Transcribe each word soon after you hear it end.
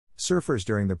Surfers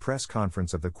during the press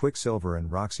conference of the Quicksilver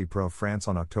and Roxy Pro France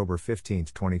on October 15,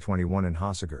 2021 in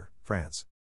Hossegor, France.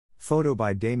 Photo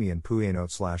by Damien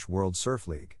Pouyanot / World Surf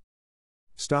League.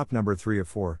 Stop number 3 of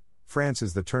 4, France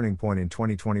is the turning point in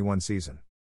 2021 season.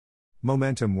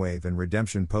 Momentum wave and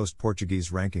redemption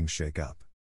post-Portuguese rankings shake-up.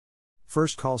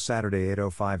 First call Saturday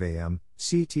 8:05 a.m.,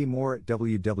 CT more at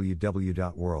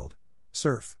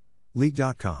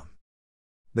www.worldsurfleague.com.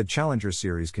 The Challenger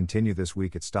Series continue this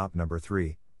week at stop number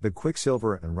 3, the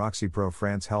Quicksilver and Roxy Pro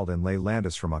France held in Les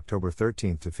Landes from October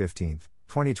 13 to 15,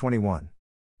 2021.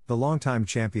 The longtime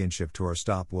championship tour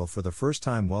stop will for the first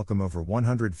time welcome over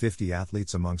 150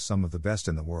 athletes amongst some of the best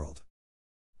in the world.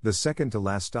 The second to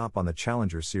last stop on the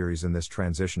Challenger Series in this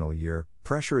transitional year,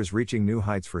 pressure is reaching new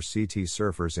heights for CT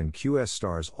surfers and QS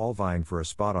stars all vying for a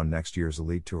spot on next year's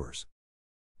elite tours.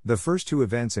 The first two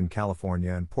events in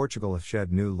California and Portugal have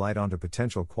shed new light onto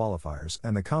potential qualifiers,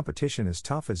 and the competition is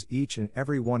tough as each and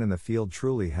every one in the field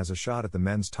truly has a shot at the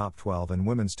men's top 12 and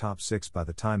women's top 6 by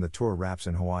the time the tour wraps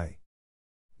in Hawaii.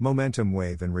 Momentum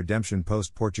wave and redemption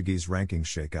post-Portuguese rankings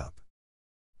shake-up.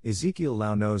 Ezekiel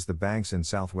Lau knows the banks in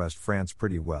southwest France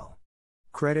pretty well.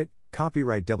 Credit,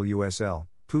 copyright WSL,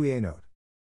 Pouyanot.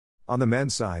 On the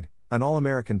men's side, an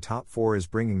All-American top 4 is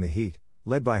bringing the heat,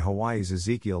 led by Hawaii's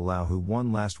Ezekiel Lau, who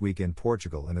won last week in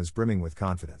Portugal and is brimming with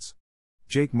confidence.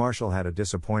 Jake Marshall had a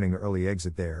disappointing early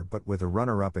exit there, but with a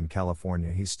runner-up in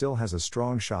California he still has a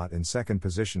strong shot in second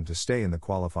position to stay in the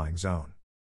qualifying zone.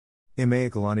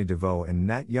 Imeakalani DeVoe and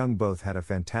Nat Young both had a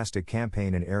fantastic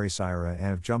campaign in Ericeira and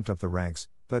have jumped up the ranks,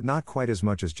 but not quite as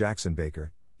much as Jackson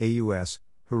Baker, AUS,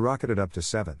 who rocketed up to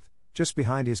 7th, just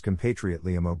behind his compatriot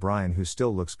Liam O'Brien, who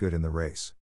still looks good in the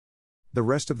race. The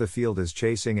rest of the field is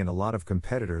chasing and a lot of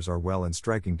competitors are well in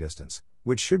striking distance,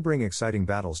 which should bring exciting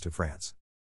battles to France.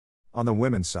 On the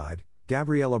women's side,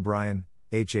 Gabrielle O'Brien,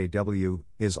 HAW,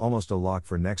 is almost a lock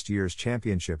for next year's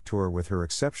championship tour with her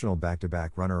exceptional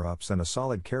back-to-back runner-ups and a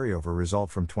solid carryover result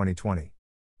from 2020.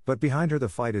 But behind her the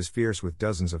fight is fierce with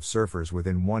dozens of surfers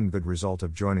within one good result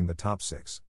of joining the top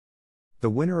 6. The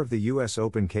winner of the US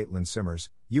Open, Caitlin Simmers,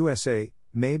 USA,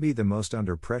 may be the most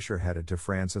under pressure headed to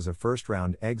France as a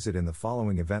first-round exit in the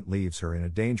following event leaves her in a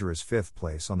dangerous 5th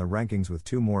place on the rankings with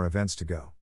 2 more events to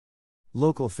go.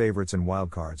 Local favorites and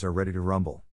wildcards are ready to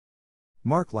rumble.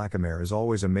 Marc Lacomere is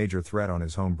always a major threat on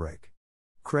his home break.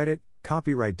 Credit,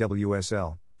 copyright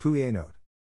WSL, Pouyanot.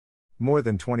 More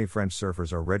than 20 French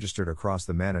surfers are registered across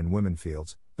the men and women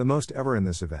fields, the most ever in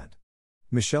this event.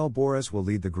 Michel Boris will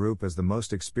lead the group as the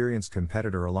most experienced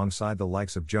competitor alongside the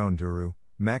likes of Joan Duru,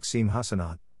 Maxime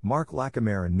Hussenot, Marc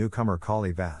Lacomere and newcomer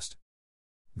Collie Vast.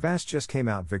 Vast just came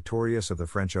out victorious of the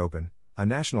French Open, a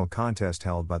national contest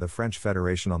held by the French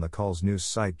Federation on the Cols News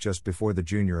site just before the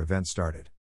junior event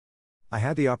started. I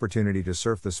had the opportunity to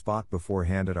surf the spot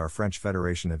beforehand at our French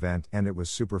Federation event and it was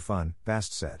super fun,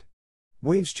 Vast said.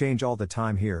 Waves change all the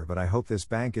time here, but I hope this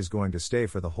bank is going to stay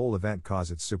for the whole event cause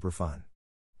it's super fun.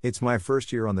 It's my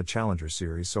first year on the Challenger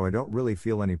Series, so I don't really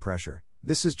feel any pressure.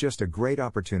 This is just a great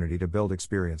opportunity to build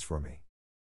experience for me.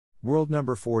 World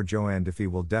number 4 Joanne Defee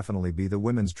will definitely be the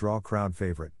women's draw crowd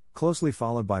favorite, closely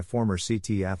followed by former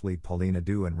CT athlete Paulina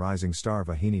Du and rising star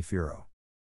Vahini Firo.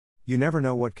 You never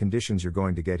know what conditions you're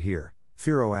going to get here,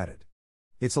 Firo added.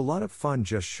 It's a lot of fun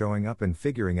just showing up and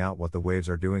figuring out what the waves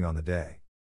are doing on the day.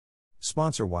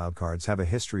 Sponsor wildcards have a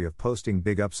history of posting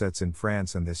big upsets in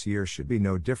France, and this year should be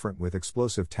no different, with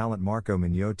explosive talent Marco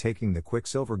Mignot taking the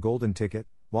Quicksilver golden ticket,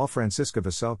 while Francisca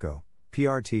Vaselko,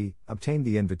 PRT, obtained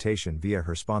the invitation via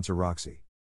her sponsor Roxy.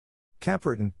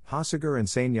 Capverton, Hossegor and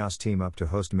Seignas team up to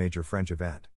host major French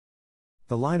event.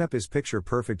 The lineup is picture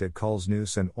perfect at Cols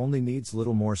News and only needs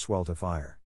little more swell to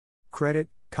fire. Credit,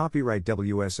 copyright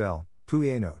WSL,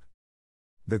 Pouyanot.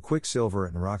 The Quicksilver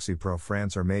and Roxy Pro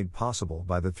France are made possible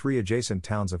by the 3 adjacent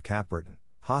towns of Capverton,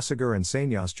 Hossegor and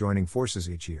Seignas joining forces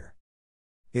each year.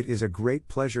 It is a great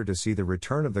pleasure to see the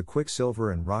return of the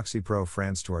Quicksilver and Roxy Pro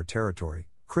France to our territory,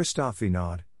 Christophe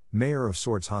Vinaud, mayor of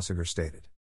Sourtz Hossegor stated.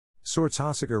 Sourtz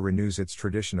Hossegor renews its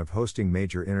tradition of hosting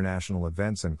major international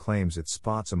events and claims its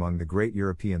spots among the great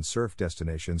European surf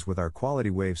destinations with our quality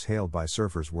waves hailed by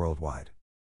surfers worldwide.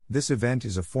 This event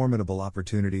is a formidable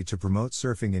opportunity to promote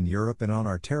surfing in Europe and on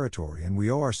our territory, and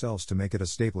we owe ourselves to make it a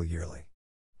staple yearly.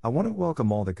 I want to welcome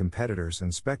all the competitors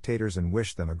and spectators and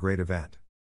wish them a great event.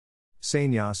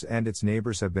 Seignas and its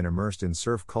neighbors have been immersed in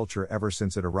surf culture ever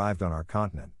since it arrived on our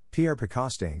continent, Pierre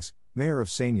Picastaings, mayor of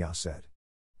Seignas said.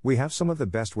 We have some of the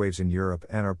best waves in Europe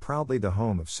and are proudly the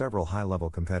home of several high-level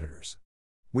competitors.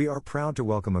 We are proud to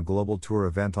welcome a global tour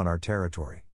event on our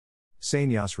territory.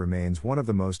 Seignas remains one of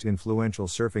the most influential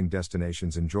surfing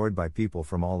destinations enjoyed by people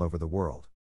from all over the world.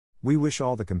 We wish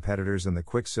all the competitors in the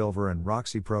Quicksilver and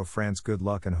Roxy Pro France good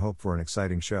luck and hope for an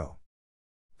exciting show.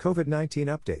 COVID-19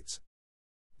 updates.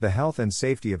 The health and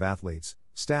safety of athletes,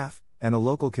 staff, and the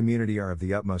local community are of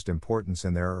the utmost importance,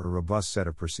 and there are a robust set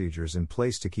of procedures in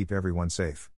place to keep everyone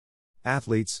safe.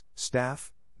 Athletes,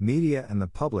 staff, media, and the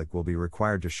public will be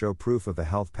required to show proof of the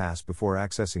health pass before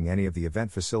accessing any of the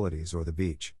event facilities or the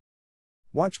beach.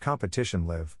 Watch competition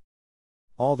live.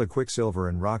 All the Quicksilver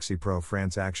and Roxy Pro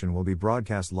France action will be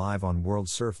broadcast live on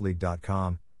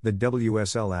WorldSurfLeague.com, the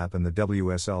WSL app, and the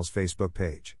WSL's Facebook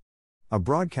page. A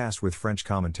broadcast with French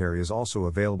commentary is also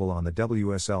available on the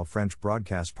WSL French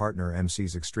broadcast partner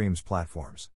MC's Extremes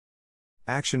platforms.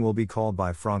 Action will be called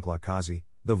by Franck Lacaze,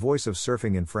 the voice of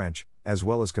surfing in French, as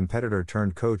well as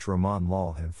competitor-turned-coach Romain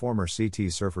Lal and former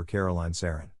CT surfer Caroline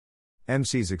Sarin.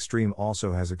 MC's Extreme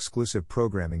also has exclusive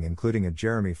programming including a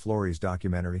Jeremy Flores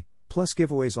documentary, plus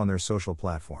giveaways on their social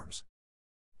platforms.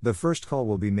 The first call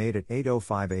will be made at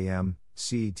 8:05 a.m.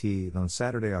 CET on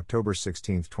Saturday, October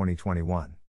 16,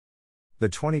 2021. The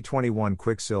 2021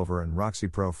 Quicksilver and Roxy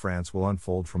Pro France will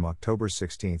unfold from October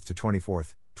 16 to 24,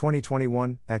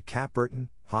 2021, at Capbreton,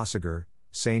 Hossegor,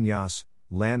 Seine-Yas,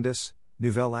 Landis,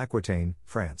 Nouvelle-Aquitaine,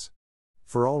 France.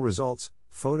 For all results,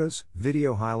 photos,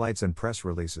 video highlights, and press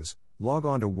releases, log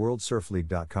on to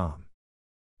WorldSurfLeague.com.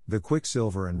 The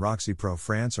Quicksilver and Roxy Pro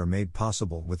France are made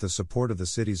possible with the support of the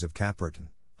cities of Capbreton,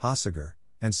 Hossegor,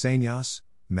 and Seine-Yas,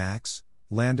 Max,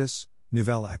 Landis,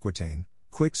 Nouvelle-Aquitaine,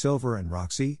 Quicksilver and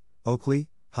Roxy, Oakley,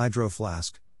 Hydro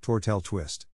Flask, Tourtel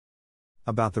Twist.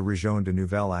 About the Région de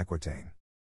Nouvelle-Aquitaine.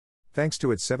 Thanks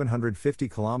to its 750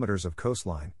 kilometers of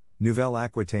coastline,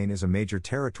 Nouvelle-Aquitaine is a major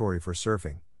territory for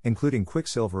surfing, including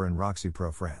Quicksilver and Roxy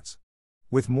Pro France.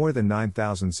 With more than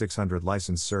 9,600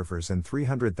 licensed surfers and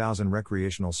 300,000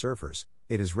 recreational surfers,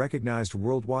 it is recognized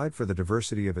worldwide for the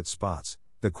diversity of its spots,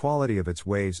 the quality of its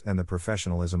waves, and the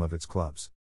professionalism of its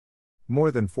clubs.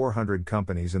 More than 400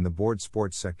 companies in the board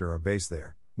sports sector are based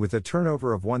there, with a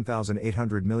turnover of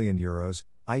 €1,800 million,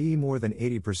 i.e. more than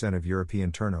 80% of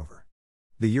European turnover.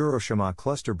 The Euroshima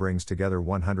cluster brings together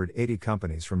 180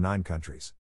 companies from 9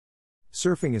 countries.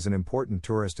 Surfing is an important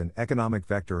tourist and economic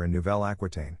vector in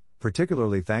Nouvelle-Aquitaine,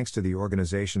 particularly thanks to the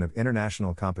organization of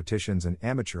international competitions and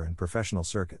amateur and professional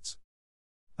circuits.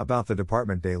 About the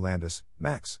Department des Landes,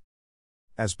 Max.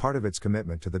 As part of its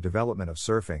commitment to the development of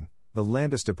surfing, the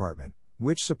Landes Department,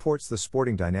 which supports the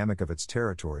sporting dynamic of its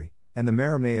territory, and the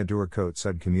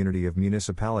Maramé-Adour-Côte-Sud community of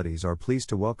municipalities are pleased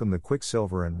to welcome the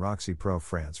Quicksilver and Roxy Pro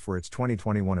France for its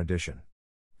 2021 edition.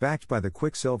 Backed by the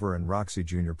Quicksilver and Roxy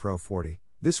Junior Pro 40,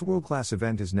 this world-class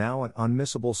event is now an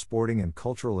unmissable sporting and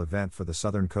cultural event for the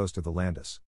southern coast of the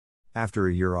Landes. After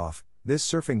a year off, this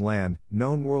surfing land,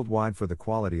 known worldwide for the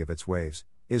quality of its waves,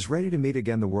 is ready to meet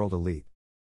again the world elite.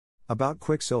 About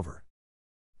Quicksilver.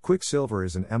 Quicksilver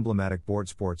is an emblematic board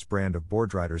sports brand of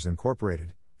Boardriders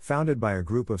Incorporated, founded by a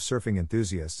group of surfing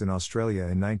enthusiasts in Australia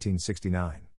in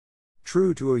 1969.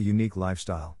 True to a unique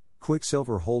lifestyle,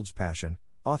 Quicksilver holds passion,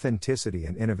 authenticity,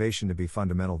 and innovation to be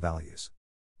fundamental values.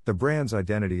 The brand's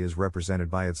identity is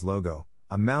represented by its logo,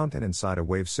 a mountain inside a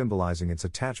wave symbolizing its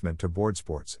attachment to board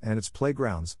sports, and its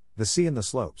playgrounds, the sea and the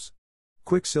slopes.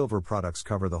 Quicksilver products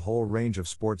cover the whole range of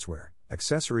sportswear,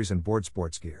 accessories, and board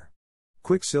sports gear.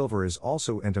 Quicksilver is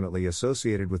also intimately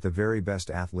associated with the very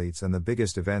best athletes and the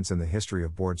biggest events in the history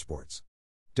of board sports.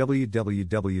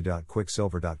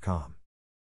 www.quicksilver.com.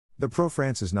 The Pro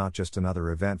France is not just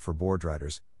another event for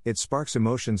boardriders, it sparks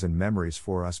emotions and memories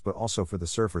for us but also for the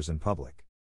surfers and public.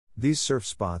 These surf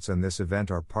spots and this event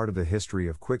are part of the history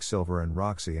of Quicksilver and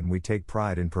Roxy, and we take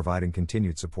pride in providing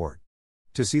continued support.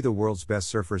 To see the world's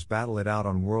best surfers battle it out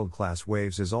on world-class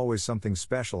waves is always something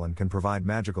special and can provide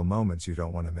magical moments you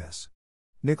don't want to miss.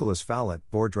 Nicholas Fowlett,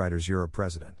 Boardriders Europe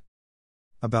President.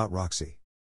 About Roxy.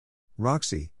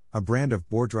 Roxy, a brand of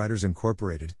Boardriders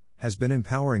Incorporated, has been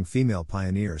empowering female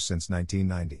pioneers since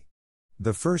 1990.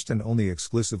 The first and only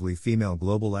exclusively female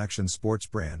global action sports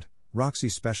brand, Roxy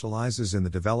specializes in the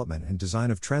development and design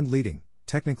of trend-leading,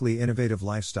 technically innovative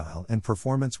lifestyle and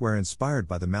performance wear inspired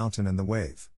by the mountain and the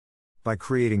wave. By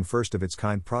creating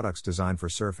first-of-its-kind products designed for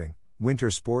surfing,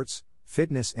 winter sports,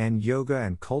 fitness and yoga,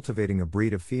 and cultivating a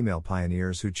breed of female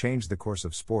pioneers who changed the course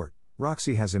of sport,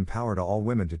 Roxy has empowered all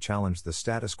women to challenge the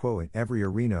status quo in every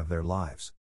arena of their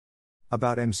lives.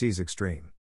 About MC's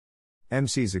Extreme.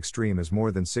 MC's Extreme is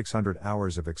more than 600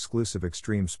 hours of exclusive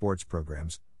extreme sports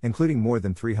programs, including more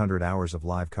than 300 hours of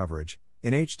live coverage,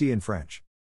 in HD and French.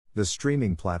 The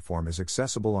streaming platform is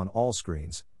accessible on all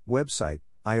screens, website,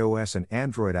 iOS and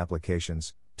Android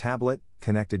applications, tablet,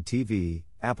 connected TV,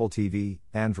 Apple TV,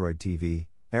 Android TV,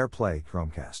 AirPlay,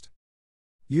 Chromecast.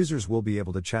 Users will be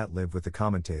able to chat live with the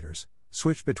commentators,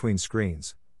 switch between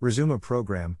screens, resume a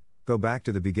program, go back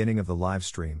to the beginning of the live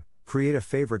stream, create a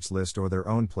favorites list or their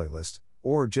own playlist,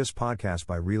 or just podcast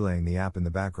by relaying the app in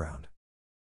the background.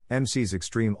 MC's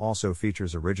Extreme also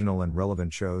features original and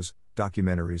relevant shows,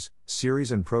 documentaries,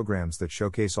 series and programs that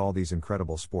showcase all these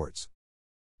incredible sports.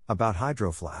 About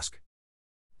Hydro Flask.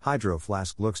 Hydro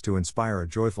Flask looks to inspire a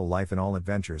joyful life in all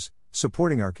adventures,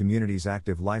 supporting our community's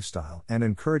active lifestyle and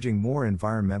encouraging more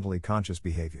environmentally conscious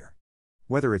behavior.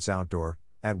 Whether it's outdoor,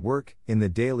 at work, in the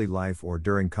daily life or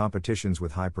during competitions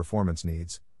with high performance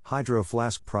needs, Hydro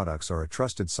Flask products are a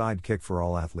trusted sidekick for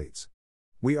all athletes.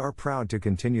 We are proud to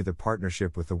continue the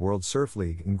partnership with the World Surf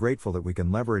League and grateful that we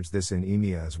can leverage this in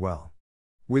EMEA as well.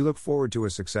 We look forward to a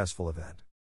successful event.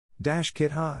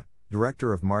 Kit Ha,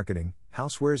 Director of Marketing,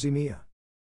 Housewares EMEA.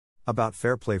 About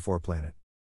Fairplay for Planet.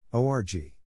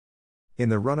 ORG. In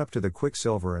the run-up to the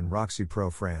Quicksilver and Roxy Pro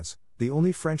France, the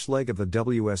only French leg of the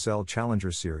WSL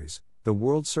Challenger Series, the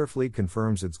World Surf League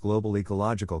confirms its global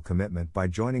ecological commitment by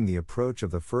joining the approach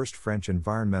of the first French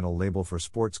environmental label for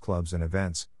sports clubs and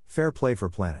events, Fair Play for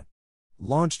Planet.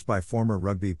 Launched by former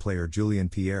rugby player Julien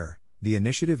Pierre, the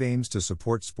initiative aims to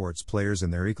support sports players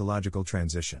in their ecological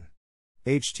transition.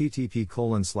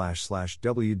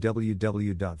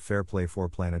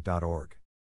 http://www.fairplayforplanet.org.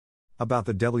 About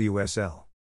the WSL.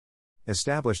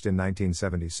 Established in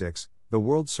 1976, the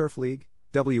World Surf League,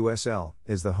 WSL,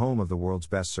 is the home of the world's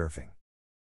best surfing.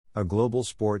 A global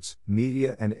sports,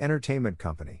 media and entertainment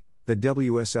company, the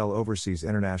WSL oversees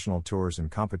international tours and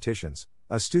competitions,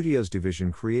 a studios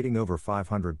division creating over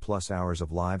 500+ hours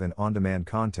of live and on-demand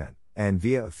content, and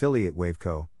via affiliate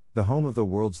Waveco, the home of the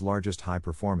world's largest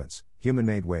high-performance,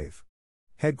 human-made wave.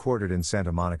 Headquartered in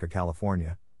Santa Monica,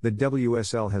 California, the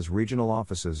WSL has regional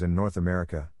offices in North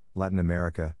America, Latin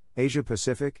America, Asia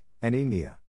Pacific, and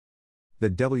EMEA. The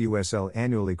WSL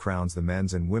annually crowns the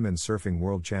men's and women's surfing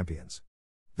world champions.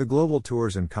 The Global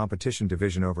Tours and Competition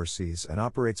Division oversees and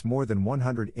operates more than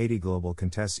 180 global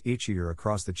contests each year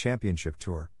across the Championship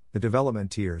Tour, the development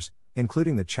tiers,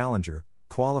 including the Challenger,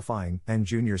 Qualifying, and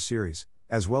Junior Series,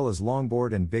 as well as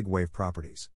longboard and big wave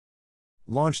properties.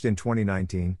 Launched in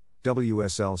 2019,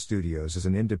 WSL Studios is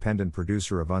an independent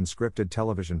producer of unscripted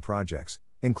television projects,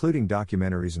 including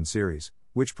documentaries and series,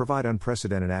 which provide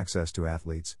unprecedented access to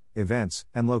athletes, events,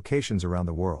 and locations around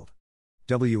the world.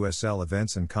 WSL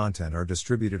events and content are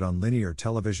distributed on linear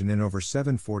television in over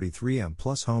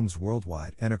 743M+ homes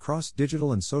worldwide and across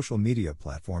digital and social media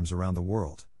platforms around the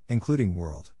world, including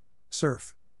World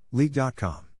Surf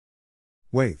League.com.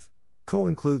 Wave Co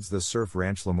includes the Surf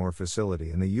Ranch Lemoore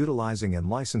facility and the utilizing and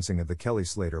licensing of the Kelly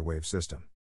Slater Wave system.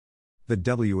 The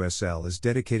WSL is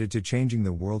dedicated to changing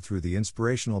the world through the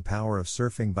inspirational power of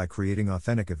surfing by creating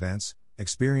authentic events,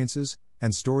 experiences,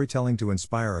 and storytelling to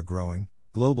inspire a growing,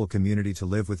 global community to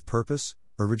live with purpose,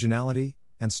 originality,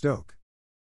 and stoke.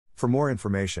 For more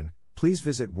information, please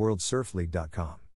visit worldsurfleague.com.